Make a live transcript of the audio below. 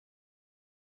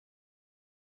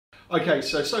Okay,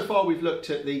 so far we've looked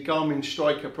at the Garmin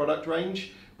Striker product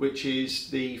range, which is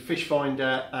the fish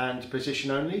finder and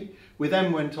position only. We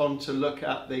then went on to look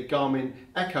at the Garmin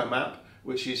EchoMAP,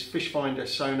 which is fish finder,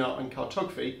 sonar and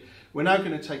cartography. We're now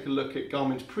going to take a look at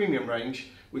Garmin's premium range,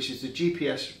 which is the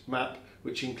GPSMAP,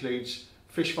 which includes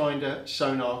fish finder,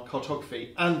 sonar,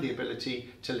 cartography and the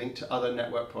ability to link to other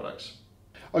network products.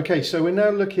 Okay, so we're now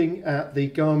looking at the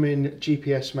Garmin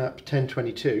GPSMAP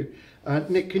 1022.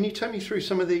 Nick, can you take me through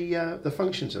some of the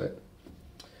functions of it?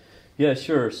 Yeah,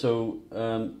 sure. So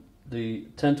the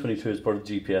 1022 is part of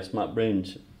the GPSMAP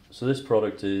range. So this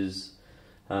product is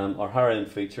our higher end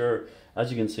feature.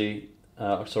 As you can see,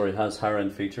 has higher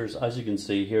end features. As you can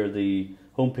see here, the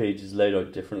homepage is laid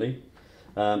out differently.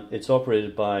 It's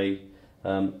operated by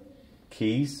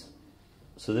keys.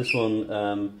 So this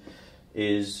one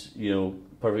is,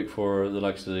 perfect for the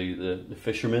likes of the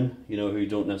fishermen, who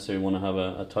don't necessarily want to have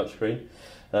a touch screen,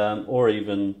 or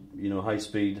even high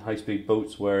speed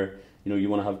boats where you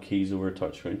want to have keys over a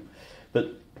touch screen.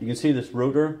 But you can see this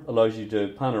rotor allows you to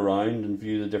pan around and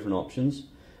view the different options.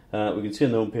 We can see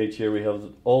on the home page here we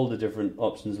have all the different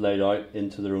options laid out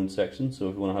into their own section. So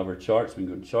if we want to have our charts, we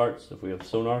can go to charts. If we have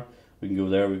sonar, we can go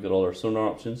there. We've got all our sonar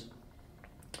options.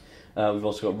 We've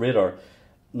also got radar.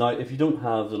 Now, if you don't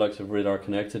have the likes of radar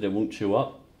connected, it won't show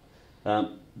up.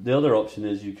 The other option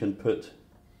is you can put,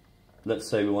 let's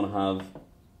say we want to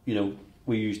have,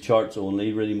 we use charts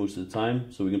only really most of the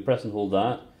time, so we can press and hold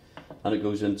that and it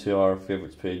goes into our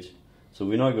favorites page. So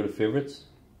we now go to favorites,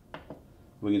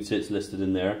 we can see it's listed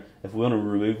in there. If we want to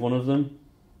remove one of them,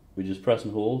 we just press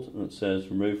and hold and it says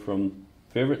remove from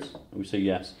favorites and we say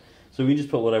yes. So we just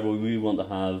put whatever we want to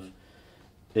have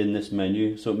in this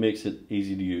menu, so it makes it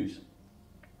easy to use.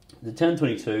 The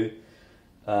 1022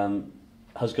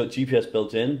 has got GPS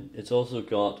built in. It's also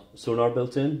got sonar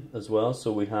built in as well.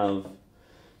 So we have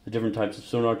the different types of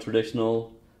sonar: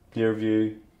 traditional, clear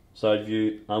view, side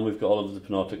view, and we've got all of the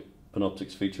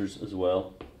panoptics features as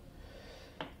well.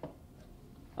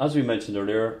 As we mentioned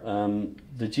earlier,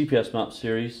 the GPSMAP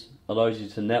series allows you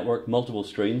to network multiple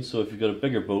screens. So if you've got a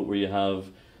bigger boat where you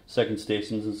have second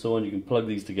stations and so on, you can plug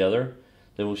these together.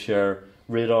 They will share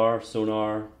radar,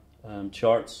 sonar,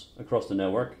 charts across the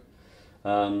network.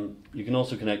 You can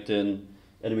also connect in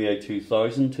NMEI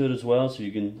 2000 to it as well, so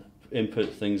you can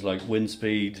input things like wind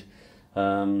speed,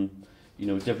 different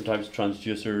types of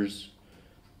transducers,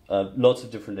 lots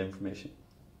of different information.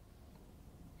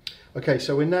 Okay,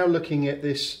 so we're now looking at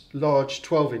this large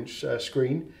 12-inch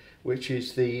screen, which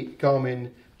is the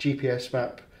Garmin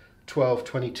GPSMAP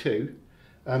 1222.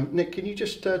 Nick, can you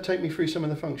just take me through some of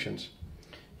the functions?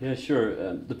 Yeah,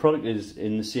 sure. The product is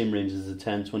in the same range as the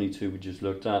 1022 we just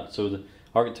looked at. So the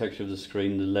architecture of the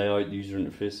screen, the layout, the user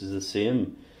interface is the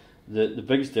same. The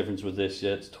biggest difference with this,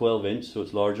 it's 12 inch, so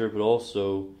it's larger, but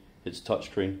also it's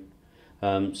touchscreen.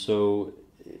 So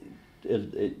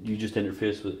you just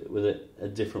interface with it a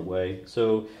different way.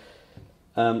 So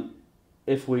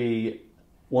if we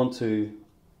want to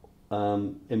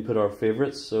input our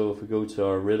favorites, so if we go to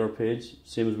our radar page,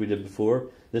 same as we did before,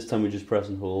 this time we just press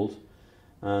and hold,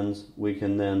 and we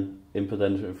can then input that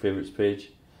into our favorites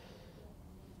page.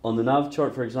 On the nav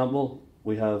chart, for example,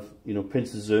 we have pinch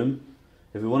to zoom.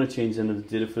 If we want to change any of the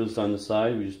data fields down the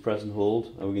side, we just press and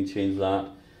hold, and we can change that.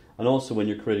 And also when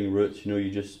you're creating routes,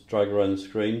 you just drag around the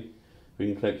screen. We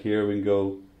can click here, we can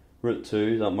go route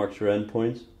 2, that marks your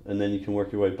endpoint, and then you can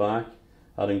work your way back,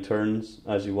 adding turns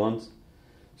as you want.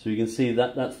 So you can see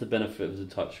that's the benefit of the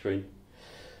touchscreen.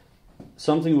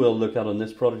 Something we'll look at on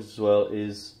this product as well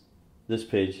is this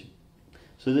page.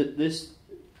 So this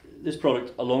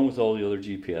product, along with all the other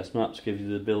GPS maps, gives you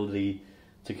the ability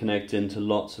to connect into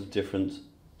lots of different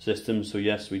systems. So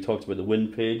yes, we talked about the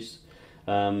wind page.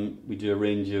 We do a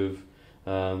range of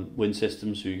wind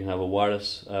systems, so you can have a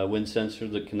wireless wind sensor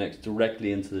that connects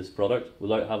directly into this product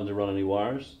without having to run any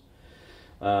wires.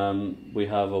 We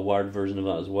have a wired version of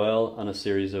that as well, and a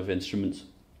series of instruments.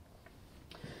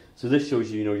 So this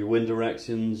shows you, your wind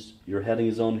directions, your heading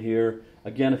is on here.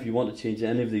 Again, if you want to change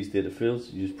any of these data fields,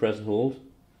 you just press and hold,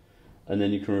 and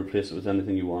then you can replace it with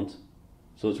anything you want.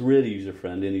 So it's really user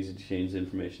friendly and easy to change the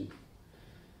information.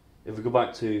 If we go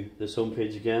back to this home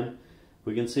page again,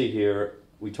 we can see here,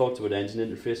 we talked about engine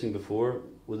interfacing before.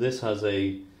 Well, this has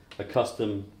a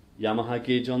custom Yamaha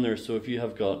gauge on there, so if you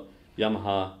have got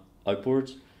Yamaha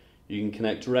outboards, you can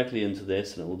connect directly into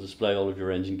this and it will display all of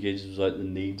your engine gauges without the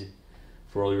need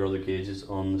for all your other gauges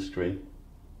on the screen,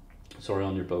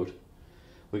 on your boat.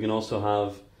 We can also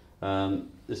have,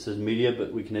 this is media,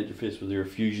 but we can interface with your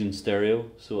Fusion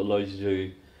stereo, so it allows you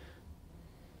to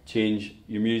change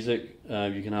your music.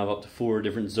 You can have up to 4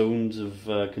 different zones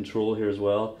of control here as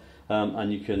well,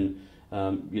 and you can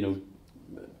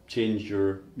change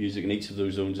your music in each of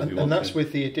those zones if you want. And that's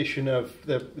with the addition of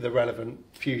the relevant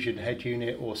Fusion head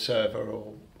unit or server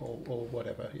or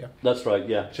whatever, yeah? That's right,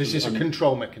 yeah. So is this a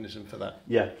control mechanism for that?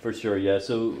 Yeah, for sure, yeah.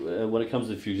 So when it comes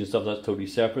to the Fusion stuff, that's totally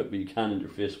separate, but you can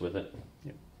interface with it.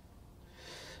 Yeah.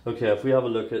 Okay, if we have a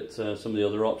look at some of the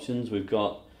other options, we've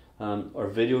got our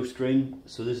video screen.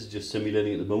 So this is just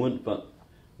simulating at the moment, but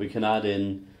we can add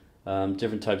in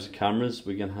different types of cameras.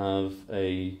 We can have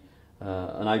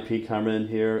an IP camera in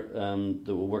here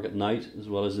that will work at night as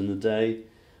well as in the day.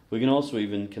 We can also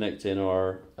even connect in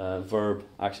our Verb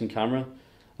action camera,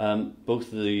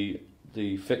 both the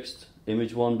fixed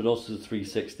image one but also the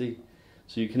 360.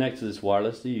 So you connect to this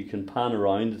wirelessly, you can pan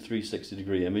around the 360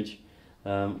 degree image,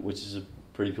 which is a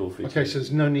pretty cool feature. Okay, so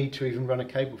there's no need to even run a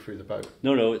cable through the boat?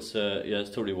 No, it's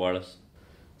totally wireless.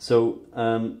 So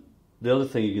the other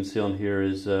thing you can see on here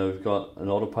is we've got an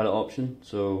autopilot option.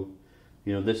 So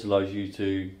this allows you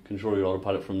to control your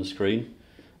autopilot from the screen.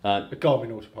 A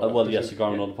Garmin autopilot? Yes, a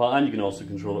Garmin autopilot, and you can also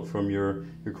control it from your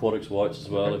Quadix watch as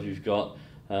well, if you've got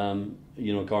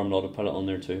Garmin autopilot on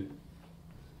there too.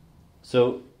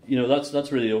 So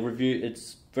that's really the overview.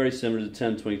 It's very similar to the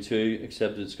 1022,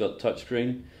 except it's got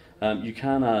touchscreen. You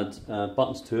can add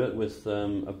buttons to it with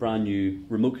a brand new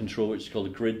remote control, which is called a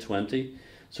Grid 20.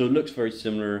 So it looks very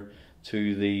similar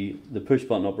to the push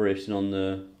button operation on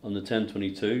the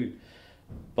 1022.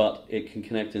 But it can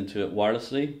connect into it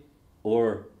wirelessly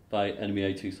or by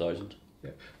NMEA 2000.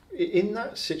 Yeah. In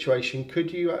that situation,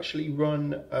 could you actually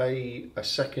run a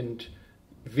second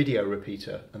video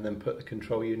repeater and then put the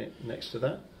control unit next to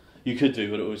that? You could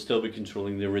do, but it would still be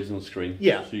controlling the original screen.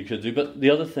 Yeah. So you could do. But the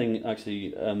other thing,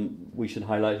 actually, we should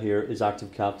highlight here is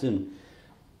Active Captain.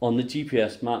 On the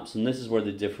GPS maps, and this is where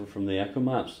they differ from the Echo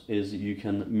maps, is that you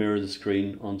can mirror the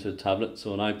screen onto a tablet,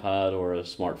 so an iPad or a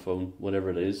smartphone, whatever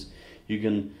it is. You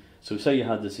can, so say you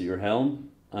had this at your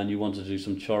helm and you want to do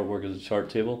some chart work as a chart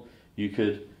table, you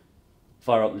could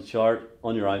fire up the chart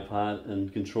on your iPad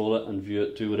and control it and view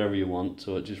it, do whatever you want,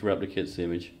 so it just replicates the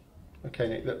image. Okay,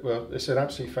 Nick, well, it's an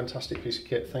absolutely fantastic piece of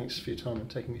kit. Thanks for your time and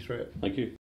taking me through it. Thank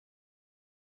you.